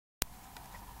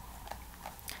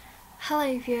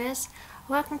Hello viewers,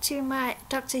 welcome to my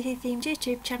Doctor Who themed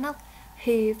YouTube channel,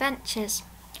 Who Ventures,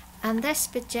 and this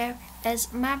video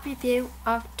is my review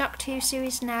of Doctor Who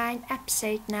Series 9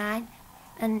 Episode 9,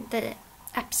 and the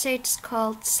episode is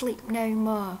called Sleep No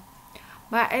More.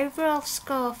 My overall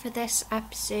score for this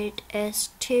episode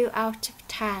is 2 out of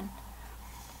 10,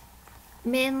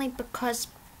 mainly because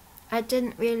I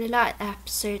didn't really like the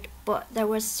episode, but there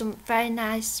was some very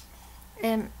nice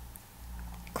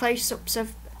close-ups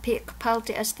of Peter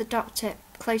Capaldi as the Doctor,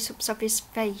 close-ups of his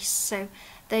face, so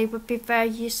they would be very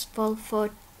useful for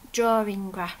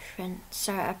drawing reference,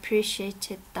 so I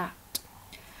appreciated that.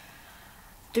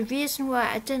 The reason why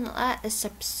I didn't like this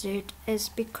episode is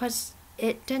because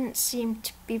it didn't seem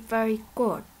to be very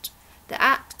good. The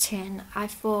acting, I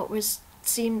thought,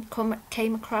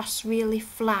 came across really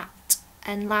flat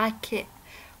and like it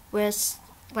was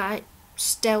like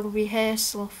still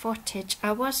rehearsal footage.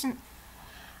 I wasn't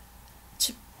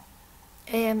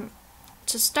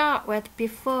to start with,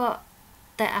 before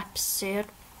the episode,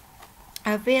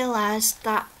 I realised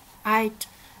that I'd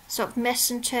sort of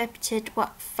misinterpreted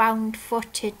what found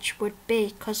footage would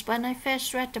be, because when I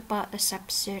first read about this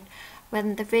episode,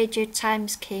 when the Radio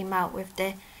Times came out with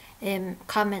the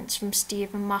comments from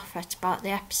Stephen Moffat about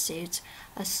the episodes,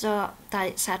 I saw that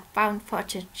it said found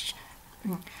footage.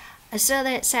 I saw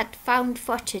that it said found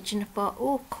footage and I thought,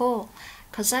 oh cool,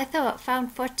 because I thought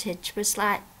found footage was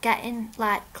like getting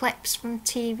like clips from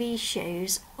TV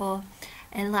shows or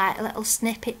in like little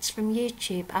snippets from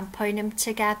YouTube and putting them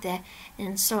together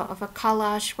in sort of a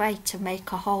collage way to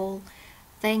make a whole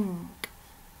thing,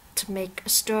 to make a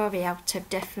story out of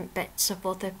different bits of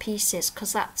other pieces,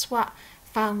 because that's what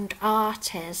found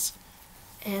art is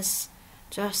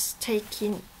just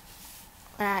taking,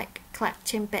 like,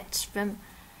 collecting bits from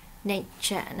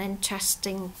nature and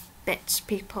interesting bits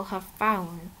people have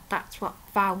found. That's what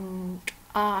found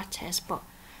art is. But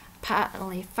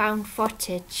apparently found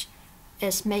footage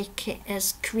is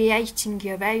creating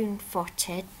your own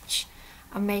footage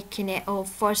and making it all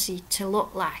fuzzy to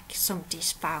look like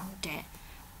somebody's found it.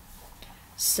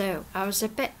 So I was a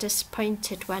bit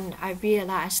disappointed when I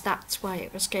realised that's what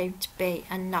it was going to be,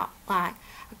 and not like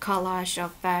a collage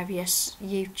of various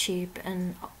YouTube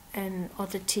and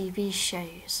other TV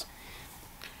shows.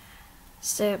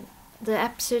 So the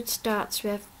episode starts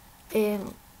with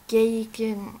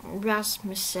Gagan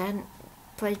Rasmussen,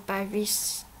 played by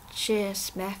Rhys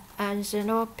Shearsmith, and is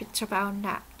in orbit around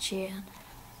Neptune.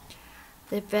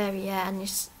 The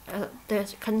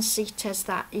conceit is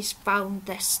that he's found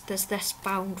there's this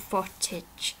found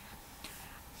footage.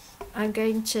 I'm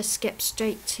going to skip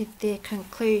straight to the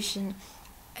conclusion,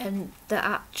 and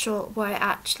what it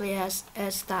actually is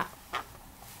that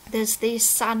there's these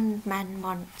Sandmen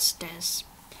monsters,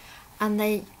 and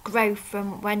they grow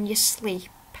from when you sleep.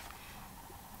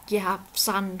 You have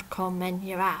sand come in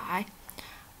your eye,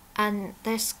 and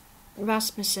this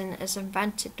Rasmussen has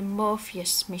invented the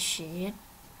Morpheus machine,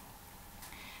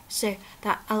 so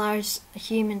that allows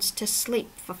humans to sleep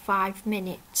for 5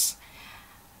 minutes.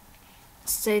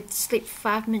 So they sleep for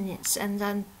 5 minutes and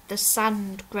then the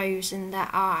sand grows in their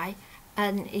eye,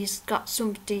 and he's got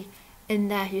somebody in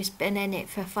there who's been in it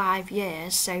for 5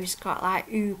 years, so he's got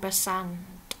like uber sand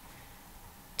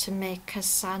to make a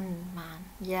Sandman.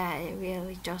 Yeah, it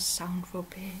really does sound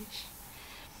rubbish.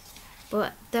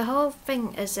 But the whole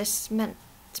thing is this meant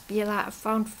to be like a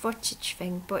found footage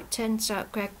thing, but it turns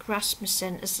out Greg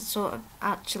Rasmussen has sort of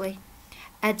actually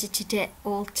edited it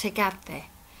all together.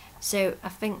 So I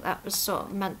think that was sort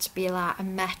of meant to be like a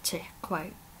meta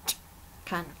quote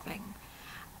kind of thing.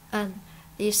 And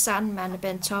these Sandmen have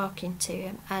been talking to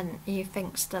him, and he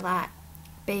thinks they're like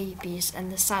babies,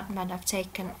 and the Sandmen have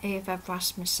taken over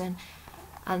Rasmussen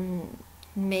and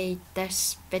made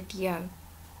this video,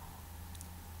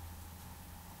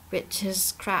 which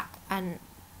is crap. And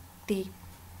the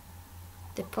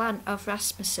plan of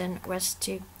Rasmussen was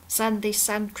to send these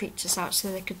sand creatures out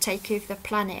so they could take over the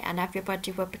planet and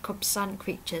everybody would become sand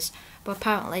creatures, but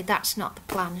apparently that's not the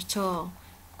plan at all.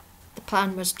 The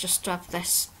plan was just to have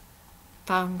this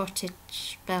found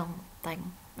footage film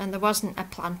thing, and there wasn't a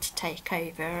plan to take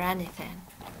over or anything.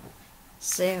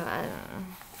 So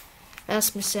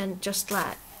Rasmussen just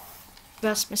like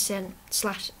Rasmussen /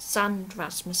 Sand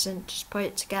Rasmussen just put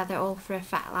it together all for a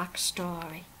fat like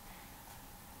story.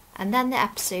 And then the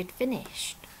episode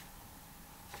finished.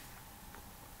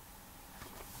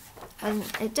 And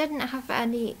it didn't have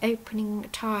any opening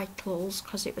titles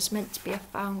because it was meant to be a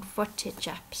found footage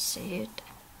episode.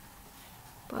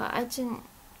 But I didn't...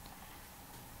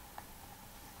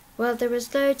 Well, there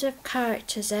was loads of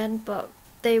characters in, but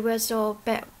they was all a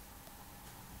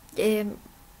bit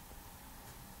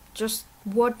just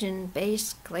wooden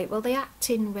basically. Well, the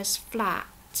acting was flat,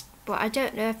 but I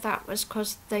don't know if that was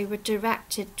because they were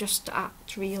directed just to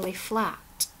act really flat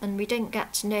and we didn't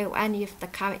get to know any of the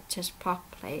characters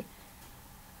properly.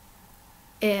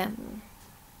 The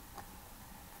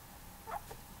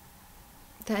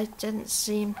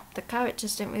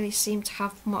characters didn't really seem to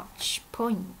have much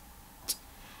point.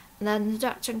 And then the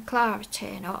Doctor and Clara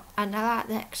turn up, and I like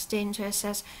the exchange where it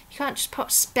says, you can't just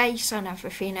put space on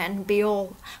everything and be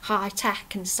all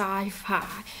high-tech and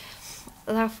sci-fi.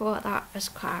 And I thought that was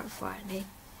quite funny.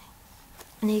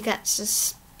 And he gets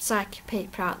his psychic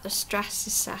paper out, the stress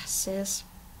assessors.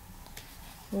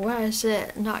 Why is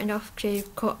it not enough crew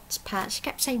cuts pet? She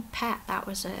kept saying pet, that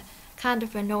was kind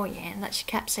of annoying that she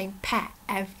kept saying pet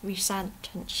every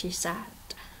sentence she said.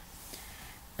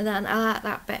 And then I like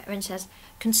that bit when it says,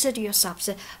 consider yourself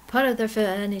a part of the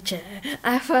furniture.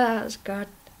 I thought that was good.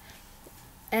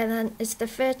 And then it's the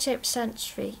 13th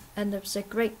century and there was a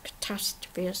great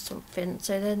catastrophe or something,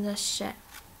 so then this ship.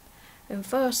 And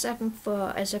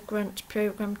 474 is a grunt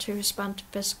programmed to respond to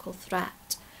physical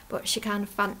threat, but she kind of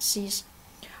fancies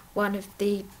one of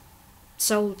the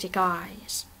soldier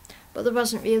guys. But there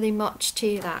wasn't really much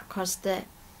to that because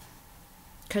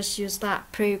she was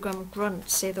that programmed grunt,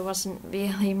 so there wasn't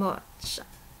really much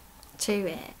to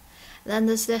it. And then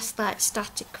there's this like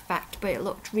static effect, but it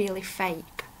looked really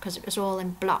fake because it was all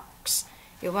in blocks.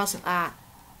 It wasn't like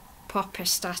proper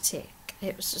static,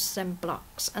 it was just in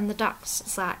blocks. And the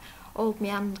Doctor's like, hold me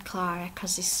hand, Clara,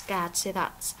 because he's scared, so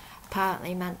that's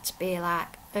apparently meant to be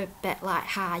like a bit like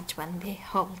Hyde when they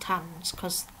hold hands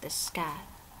because they're scared.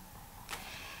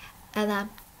 And then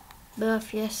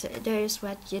Morpheus knows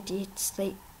when you need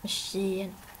sleep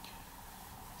machine.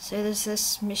 So there's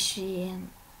this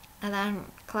machine, and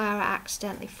then Clara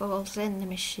accidentally falls in the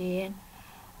machine,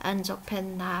 ends up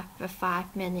in there for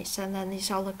 5 minutes, and then these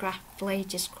holograph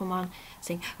ladies come on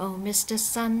saying, oh Mr.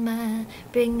 Sandman,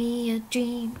 bring me a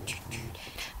dream,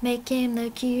 make him the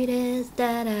cutest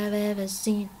that I've ever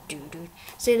seen.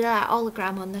 So they're like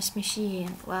hologram on this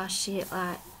machine while she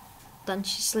then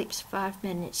she sleeps for 5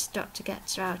 minutes, Doctor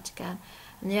gets her out again.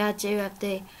 And the idea of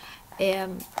the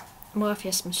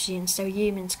Morpheus machine so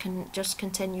humans can just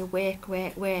continue work,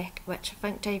 which I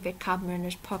think David Cameron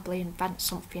has probably invented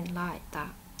something like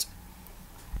that.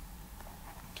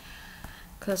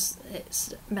 Because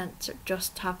it's meant to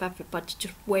just have everybody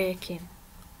just working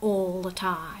all the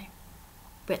time,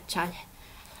 which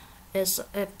is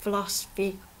a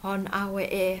philosophy on our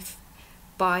Earth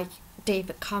by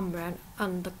David Cameron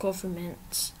and the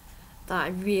government that I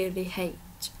really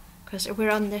hate, because we're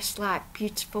on this like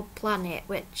beautiful planet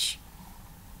which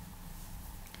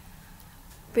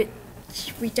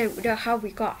we don't know how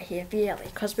we got here really,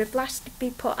 because we're blessed to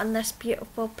be put on this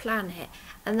beautiful planet,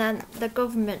 and then the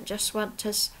government just want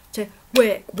us to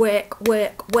work,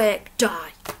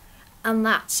 die, and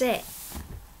that's it.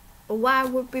 Why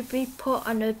would we be put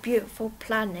on a beautiful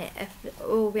planet if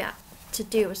all we have to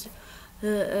do is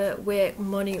work,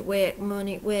 money.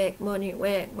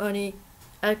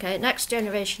 Okay, next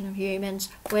generation of humans,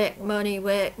 work, money.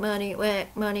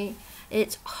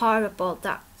 It's horrible.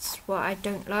 That's what I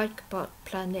don't like about the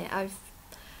planet. I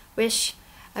wish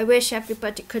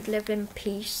everybody could live in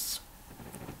peace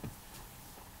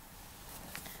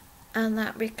and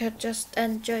that we could just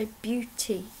enjoy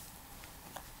beauty.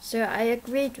 So I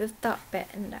agreed with that bit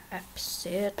in the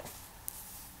episode.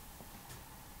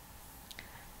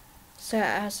 So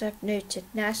as I've noted,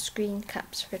 nice screen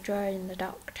caps for drawing the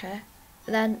Doctor.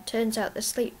 Then turns out the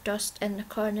sleep dust in the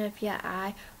corner of your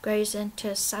eye grows into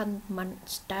a sand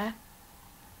monster.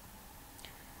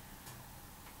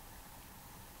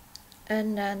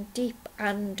 And then Deep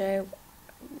Ando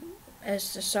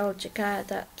is the soldier guy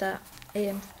that the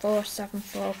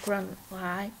 474 grunt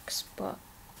likes, but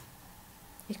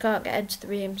he can't get into the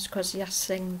rooms because he has to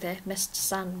sing the Mr.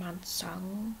 Sandman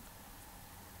song.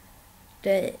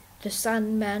 The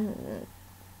Sandmen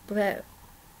were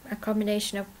a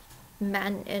combination of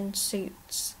men in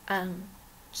suits and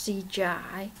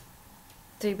CGI.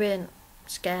 They weren't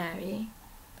scary.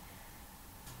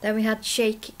 Then we had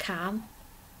shaky cam,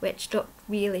 which looked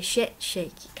really shit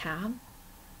shaky cam.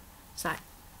 It's like,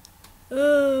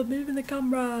 oh, moving the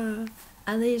camera.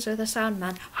 And these are the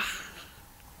Sandmen.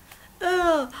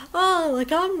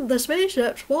 The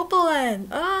spaceship's wobbling.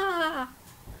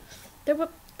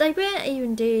 They weren't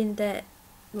even doing the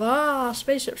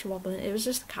spaceship's wobbling. It was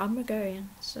just the camera going.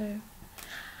 So,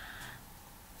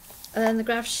 and then the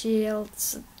grav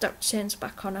shields. Doctor turns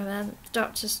back on, and then the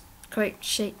Doctor's quote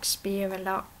Shakespeare a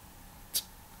lot.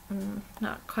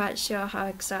 Not quite sure how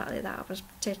exactly that was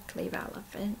particularly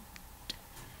relevant.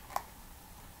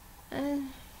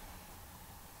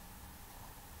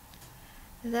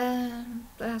 Then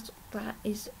that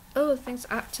is oh things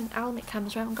acting helmet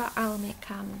cams. We haven't got helmet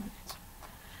cams.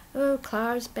 Oh,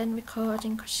 Clara's been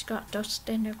recording because she's got dust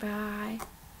in her eye.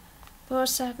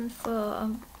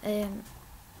 474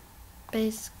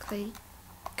 basically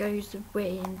goes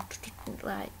away and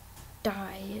like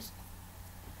dies.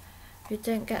 We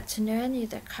don't get to know any of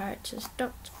the characters.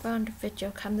 Doctor found a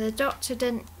video cam. The doctor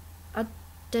didn't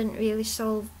really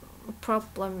solve a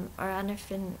problem or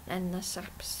anything in this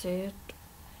episode.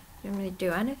 Didn't really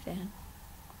do anything.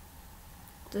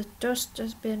 The dust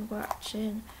has been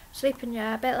watching. Sleeping,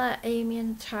 yeah, a bit like Amy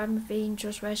in Time of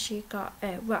Angels where she got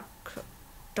rock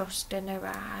dust in her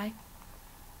eye.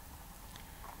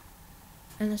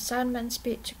 And the Sandmen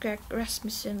speak to Greg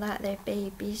Rasmussen like they're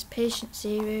babies. Patient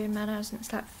 0, man hasn't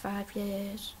slept for 5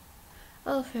 years.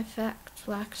 All perfect,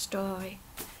 like a story.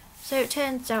 So it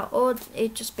turns out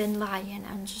he'd just been lying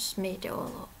and just made it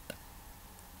all up.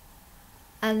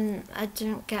 And I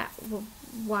didn't get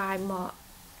why more.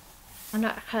 I'm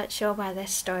not quite sure why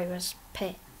this story was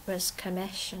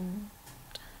commissioned.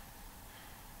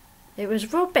 It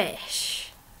was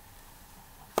rubbish.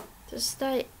 Just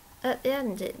like at the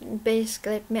end, it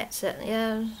basically admits that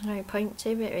yeah, there's no point to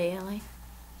it really.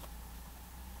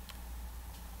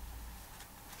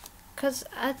 Because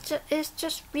it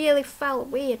just really felt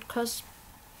weird. Because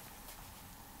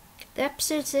the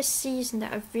episodes this season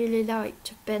that I've really liked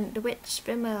have been The Witch's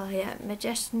Familiar,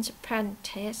 Magician's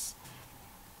Apprentice,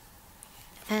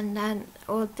 and then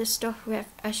all the stuff with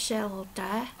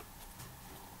Ashilda.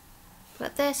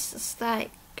 But this is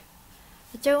like,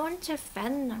 I don't want to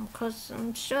offend them because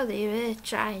I'm sure they were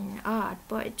trying hard,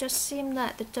 but it just seemed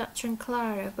like the Doctor and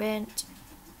Clara weren't,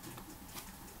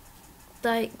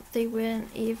 like they weren't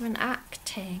even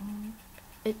acting.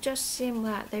 It just seemed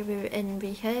like they were in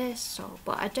rehearsal,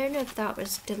 but I don't know if that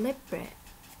was deliberate.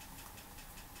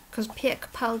 Because Peter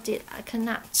Capaldi can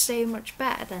act so much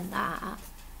better than that.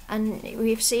 And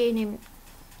we've seen him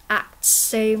act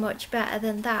so much better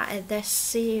than that in this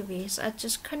series. I'm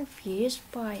just confused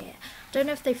by it. I don't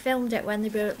know if they filmed it when they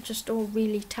were just all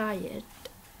really tired.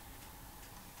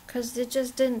 Because they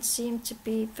just didn't seem to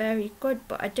be very good.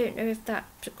 But I don't know if that's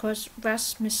because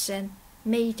Rasmussen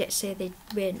made it so they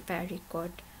weren't very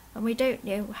good. And we don't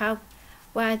know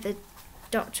why the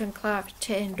Doctor and Clara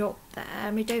turned up there.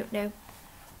 And we don't know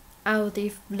how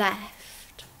they've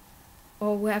left.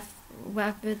 Or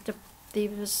whether there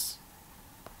was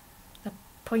a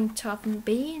point of them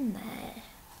being there.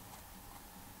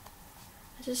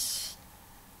 Just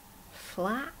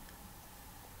flat.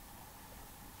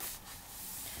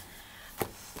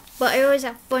 But I always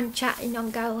have fun chatting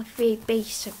on Gallifrey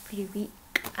Base every week,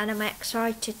 and I'm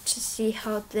excited to see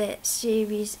how the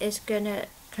series is going to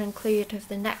conclude with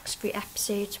the next 3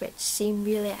 episodes, which seem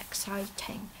really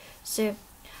exciting. So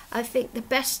I think the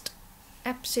best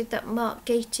episode that Mark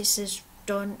Gatiss has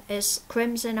done is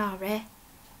Crimson Horror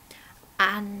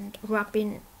and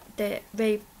Robin, the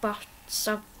Robot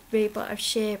of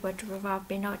Sherwood with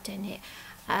Robin Hood in it.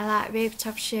 I like Robot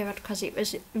of Sherwood because it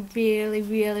was really,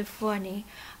 really funny,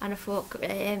 and I thought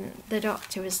the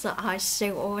Doctor was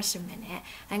so awesome in it.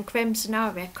 And Crimson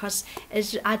Horror because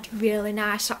it had really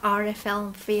nice horror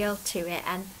film feel to it,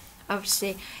 and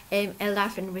obviously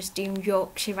 11 was doing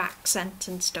Yorkshire accent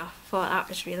and stuff. I thought that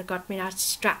was really good. I mean, I had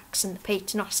Strax and the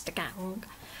Paternoster gang,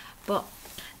 but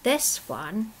this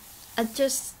one, it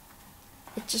just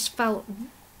felt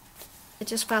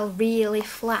really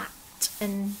flat,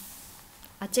 and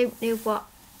I don't know what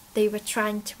they were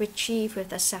trying to achieve with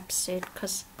this episode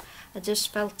because I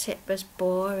just felt it was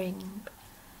boring,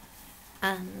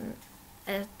 and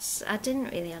I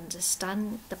didn't really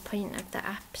understand the point of the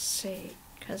episode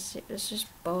because it was just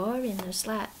boring. It was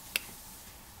like,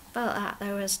 felt like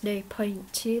there was no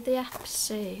point to the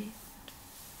episode.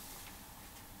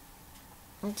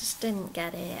 I just didn't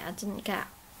get it. I didn't get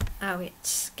how it's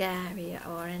scary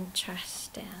or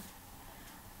interesting.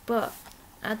 But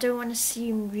I don't want to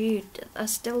seem rude. I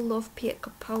still love Peter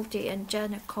Capaldi and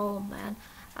Jenna Coleman.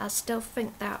 I still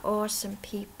think they're awesome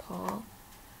people.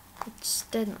 I just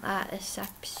didn't like this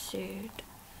episode.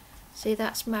 So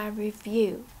that's my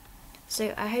review.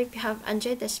 So I hope you have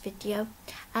enjoyed this video,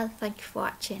 and thank you for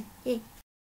watching. Yay.